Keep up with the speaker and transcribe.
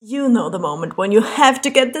You know the moment when you have to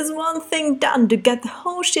get this one thing done to get the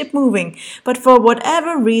whole ship moving, but for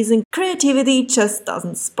whatever reason, creativity just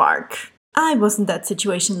doesn't spark. I was in that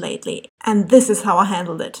situation lately, and this is how I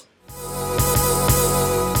handled it.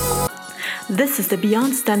 This is the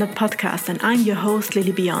Beyond Standard podcast, and I'm your host,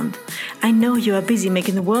 Lily Beyond. I know you are busy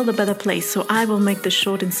making the world a better place, so I will make this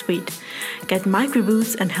short and sweet. Get micro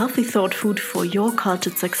boosts and healthy thought food for your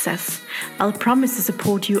cultured success. I'll promise to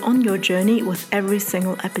support you on your journey with every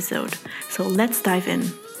single episode. So let's dive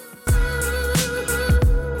in.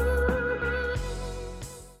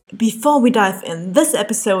 Before we dive in, this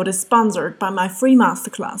episode is sponsored by my free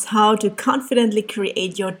masterclass, How to Confidently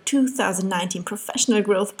Create Your 2019 Professional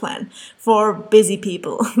Growth Plan for Busy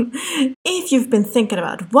People. If you've been thinking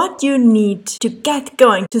about what you need to get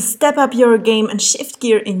going to step up your game and shift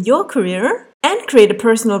gear in your career, and create a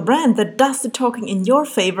personal brand that does the talking in your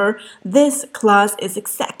favor, this class is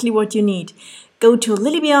exactly what you need. Go to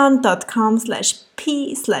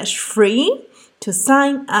lilybeyond.com/p/free to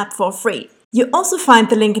sign up for free. You also find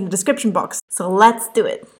the link in the description box, so let's do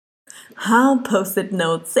it. How Post-it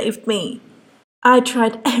notes saved me. I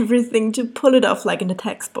tried everything to pull it off like in the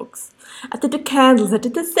textbooks. I did the candles, I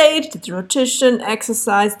did the sage, did the rotation,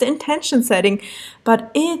 exercise, the intention setting,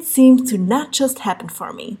 but it seemed to not just happen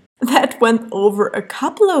for me. That went over a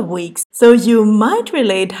couple of weeks, so you might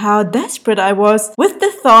relate how desperate I was with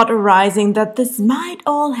the thought arising that this might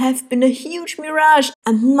all have been a huge mirage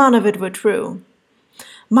and none of it were true.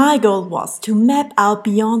 My goal was to map out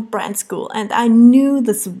Beyond Brand School, and I knew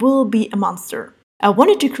this will be a monster. I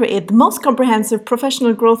wanted to create the most comprehensive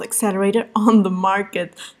professional growth accelerator on the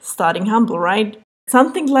market. Starting humble, right?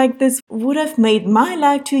 Something like this would have made my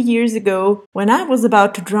life 2 years ago, when I was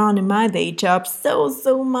about to drown in my day job,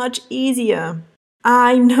 so much easier.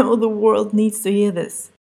 I know the world needs to hear this.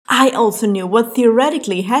 I also knew what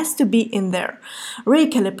theoretically has to be in there.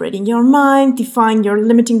 Recalibrating your mind, defining your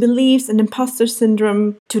limiting beliefs and imposter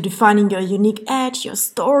syndrome, to defining your unique edge, your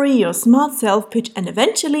story, your smart self-pitch, and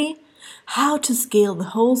eventually, how to scale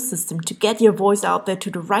the whole system to get your voice out there to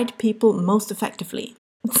the right people most effectively.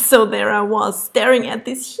 So there I was, staring at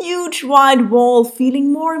this huge white wall,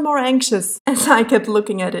 feeling more and more anxious as I kept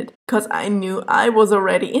looking at it, because I knew I was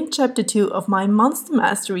already in chapter 2 of my monster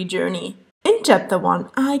mastery journey. In chapter 1,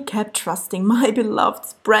 I kept trusting my beloved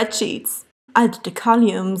spreadsheets. I did the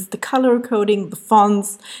columns, the color coding, the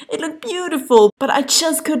fonts. It looked beautiful, but I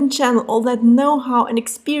just couldn't channel all that know-how and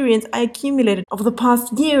experience I accumulated over the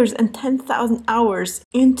past years and 10,000 hours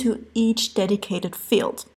into each dedicated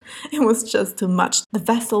field. It was just too much. The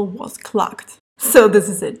vessel was clogged. So this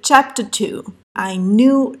is it, chapter 2. I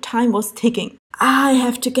knew time was ticking. I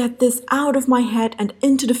have to get this out of my head and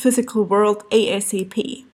into the physical world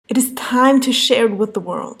ASAP. It is time to share it with the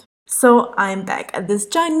world. So I'm back at this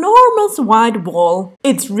ginormous white wall.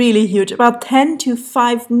 It's really huge, about 10 to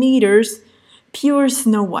 5 meters. Pure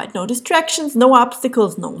snow white. No distractions, no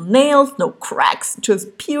obstacles, no nails, no cracks.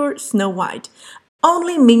 Just pure snow white.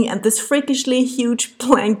 Only me and this freakishly huge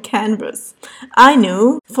blank canvas. I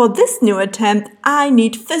knew for this new attempt, I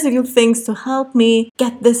need physical things to help me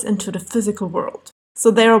get this into the physical world. So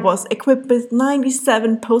there I was, equipped with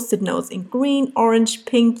 97 post-it notes in green, orange,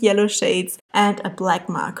 pink, yellow shades and a black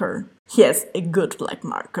marker. Yes, a good black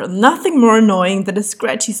marker. Nothing more annoying than a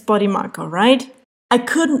scratchy spotty marker, right? I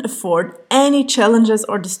couldn't afford any challenges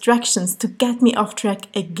or distractions to get me off track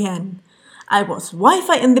again. I was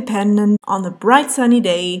Wi-Fi independent on a bright sunny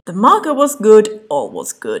day. The marker was good, all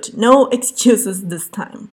was good. No excuses this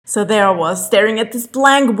time. So there I was, staring at this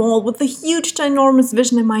blank wall with a huge ginormous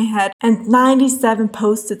vision in my head and 97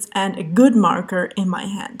 post-its and a good marker in my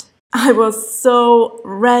hand. I was so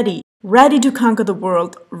ready to conquer the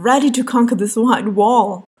world, ready to conquer this white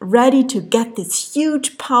wall, ready to get this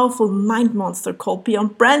huge, powerful mind monster called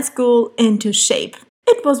Beyond Brand School into shape.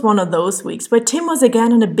 It was one of those weeks where Tim was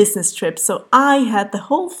again on a business trip, so I had the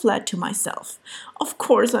whole flat to myself. Of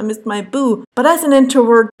course, I missed my boo, but as an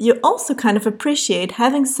introvert, you also kind of appreciate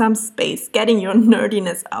having some space, getting your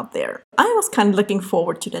nerdiness out there. I was kind of looking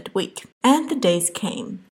forward to that week. And the days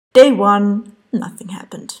came. Day 1, nothing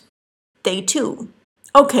happened. Day 2.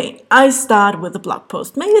 Okay, I start with a blog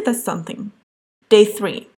post. Maybe that's something. Day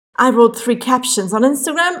 3. I wrote 3 captions on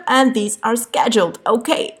Instagram and these are scheduled.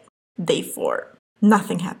 Okay. Day 4.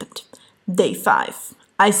 Nothing happened. Day 5.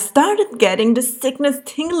 I started getting the sickness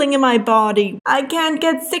tingling in my body. I can't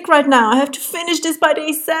get sick right now. I have to finish this by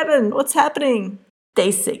day 7. What's happening?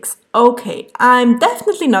 Day 6. Okay, I'm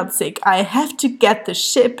definitely not sick. I have to get the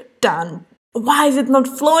ship done. Why is it not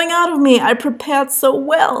flowing out of me? I prepared so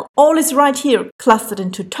well. All is right here, clustered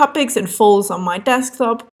into topics and folders on my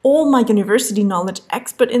desktop. All my university knowledge,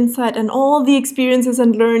 expert insight, and all the experiences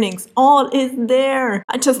and learnings. All is there.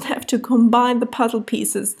 I just have to combine the puzzle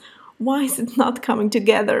pieces. Why is it not coming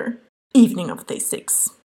together? Evening of day 6.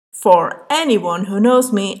 For anyone who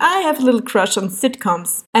knows me, I have a little crush on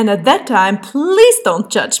sitcoms. And at that time, please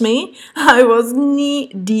don't judge me, I was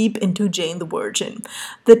knee-deep into Jane the Virgin.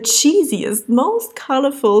 The cheesiest, most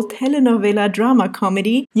colorful telenovela drama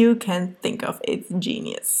comedy you can think of. It's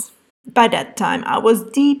genius. By that time, I was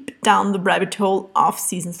deep down the rabbit hole of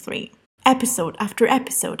season 3. Episode after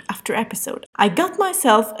episode after episode, I got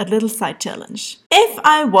myself a little side challenge. If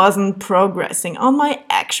I wasn't progressing on my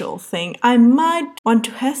actual thing, I might want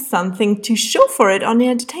to have something to show for it on the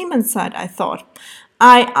entertainment side, I thought.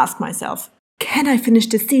 I asked myself, can I finish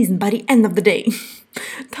the season by the end of the day?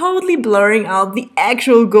 Totally blurring out the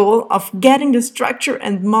actual goal of getting the structure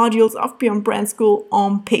and modules of Beyond Brand School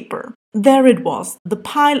on paper. There it was, the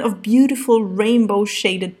pile of beautiful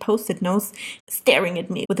rainbow-shaded post-it notes staring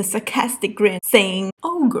at me with a sarcastic grin, saying,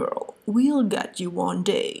 "Oh girl, we'll get you one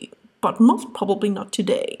day, but most probably not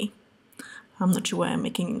today." I'm not sure why I'm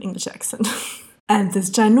making an English accent. And this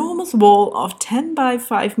ginormous wall of 10 by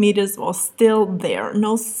 5 meters was still there,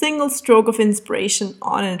 no single stroke of inspiration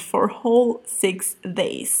on it for a whole 6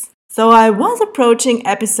 days. So I was approaching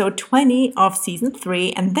episode 20 of season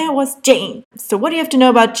 3 and there was Jane. So what do you have to know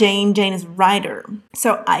about Jane? Jane is a writer.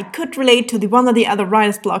 So I could relate to the one or the other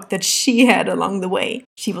writer's block that she had along the way.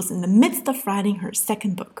 She was in the midst of writing her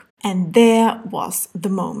second book. And there was the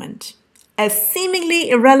moment. A seemingly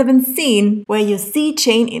irrelevant scene where you see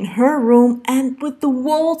Jane in her room and with the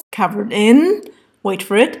walls covered in, wait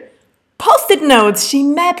for it, Post-it notes. She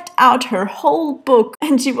mapped out her whole book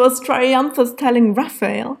and she was triumphant telling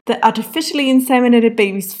Raphael, the artificially inseminated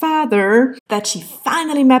baby's father, that she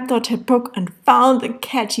finally mapped out her book and found a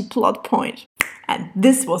catchy plot point. And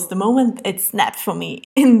this was the moment it snapped for me.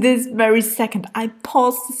 In this very second, I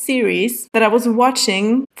paused the series that I was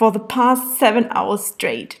watching for the past 7 hours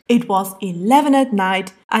straight. It was 11 at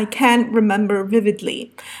night. I can remember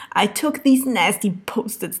vividly. I took these nasty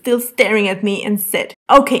post-its still staring at me and said,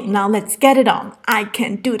 "Okay, now let's get it on. I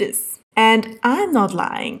can do this." And I'm not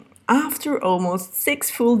lying. After almost 6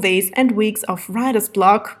 full days and weeks of writer's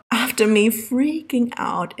block, after me freaking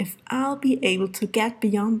out if I'll be able to get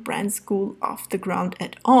Beyond Brand School off the ground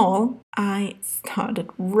at all, I started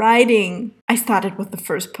writing. I started with the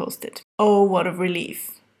first post-it. Oh, what a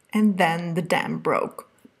relief. And then the dam broke.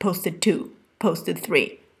 Post-it 2, post-it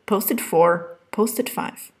 3, post-it 4, post-it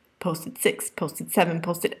 5. Post-it 6, post-it 7,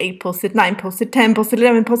 post-it 8, post-it 9, post-it 10, post-it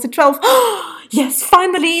 11, post-it 12. Yes,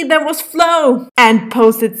 finally, there was flow. And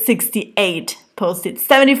post-it 68, post-it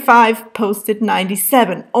 75, post-it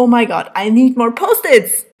 97. Oh my god, I need more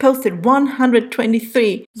post-its. Post-it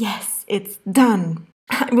 123. Yes, it's done.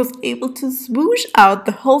 I was able to swoosh out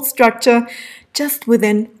the whole structure just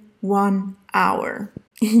within 1 hour.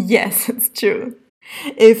 Yes, it's true.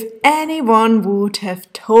 If anyone would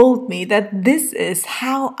have told me that this is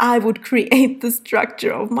how I would create the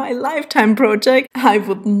structure of my lifetime project, I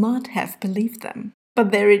would not have believed them.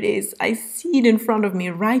 But there it is. I see it in front of me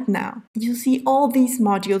right now. You see all these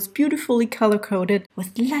modules beautifully color-coded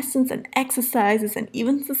with lessons and exercises and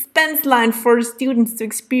even suspense line for students to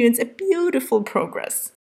experience a beautiful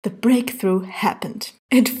progress. The breakthrough happened.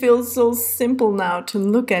 It feels so simple now to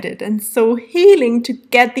look at it and so healing to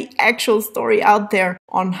get the actual story out there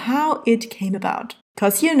on how it came about.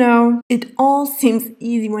 'Cause you know, it all seems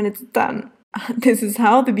easy when it's done. This is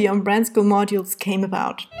how the Beyond Brand School modules came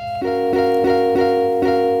about.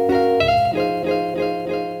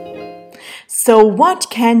 So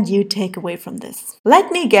what can you take away from this?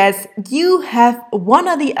 Let me guess, you have one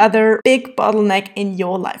or the other big bottleneck in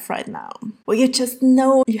your life right now, where you just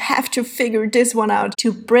know you have to figure this one out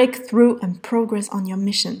to break through and progress on your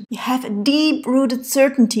mission. You have a deep-rooted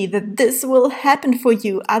certainty that this will happen for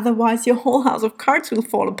you, otherwise your whole house of cards will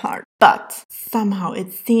fall apart. But somehow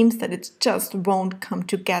it seems that it just won't come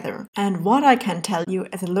together. And what I can tell you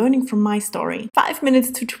as a learning from my story, 5 minutes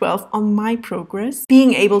to 12 on my progress,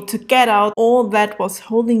 being able to get out all that was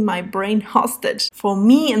holding my brain hostage. For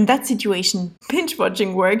me in that situation, binge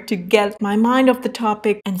watching worked to get my mind off the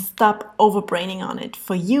topic and stop overbraining on it.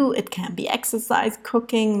 For you, it can be exercise,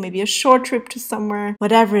 cooking, maybe a short trip to somewhere,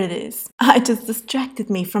 whatever it is. I just distracted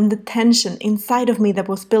me from the tension inside of me that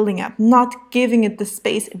was building up, not giving it the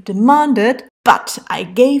space it demanded, but I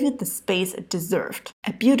gave it the space it deserved.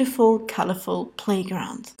 A beautiful, colorful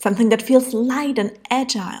playground. Something that feels light and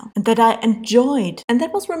agile and that I enjoyed and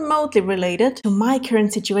that was remotely related to my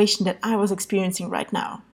current situation that I was experiencing right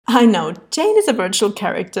now. I know, Jane is a virtual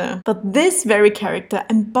character, but this very character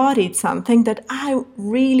embodied something that I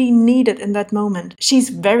really needed in that moment. She's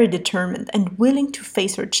very determined and willing to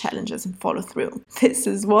face her challenges and follow through. This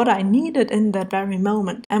is what I needed in that very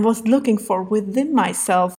moment and was looking for within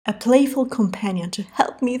myself, a playful companion to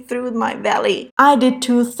help me through my valley. I did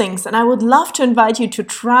 2 things and I would love to invite you to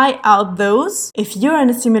try out those if you're in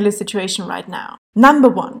a similar situation right now. Number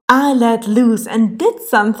 1, I let loose and did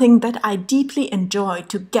something that I deeply enjoyed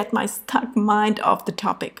to get my stuck mind off the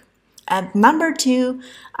topic. And number 2,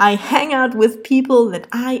 I hang out with people that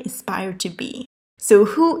I aspire to be. So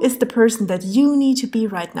who is the person that you need to be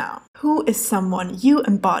right now? Who is someone you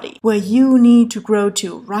embody, where you need to grow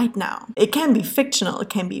to right now? It can be fictional, it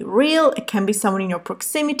can be real, it can be someone in your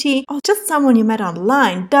proximity, or just someone you met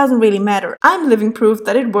online, doesn't really matter. I'm living proof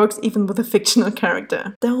that it works even with a fictional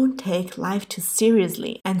character. Don't take life too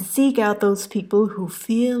seriously and seek out those people who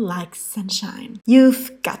feel like sunshine.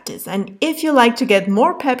 You've got this, and if you like to get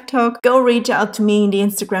more pep talk, go reach out to me in the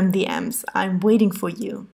Instagram DMs. I'm waiting for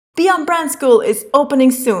you. Beyond Brand School is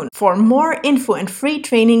opening soon. For more info and free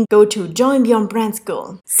training, go to Join Beyond Brand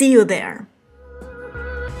School. See you there.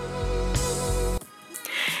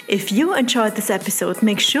 If you enjoyed this episode,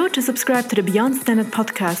 make sure to subscribe to the Beyond Standard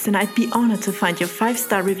podcast, and I'd be honored to find your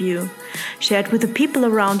 5-star review. Share it with the people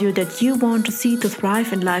around you that you want to see to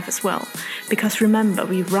thrive in life as well. Because remember,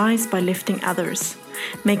 we rise by lifting others.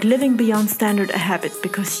 Make living beyond standard a habit,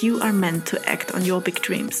 because you are meant to act on your big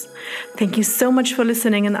dreams. Thank you so much for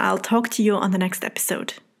listening, and I'll talk to you on the next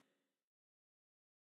episode.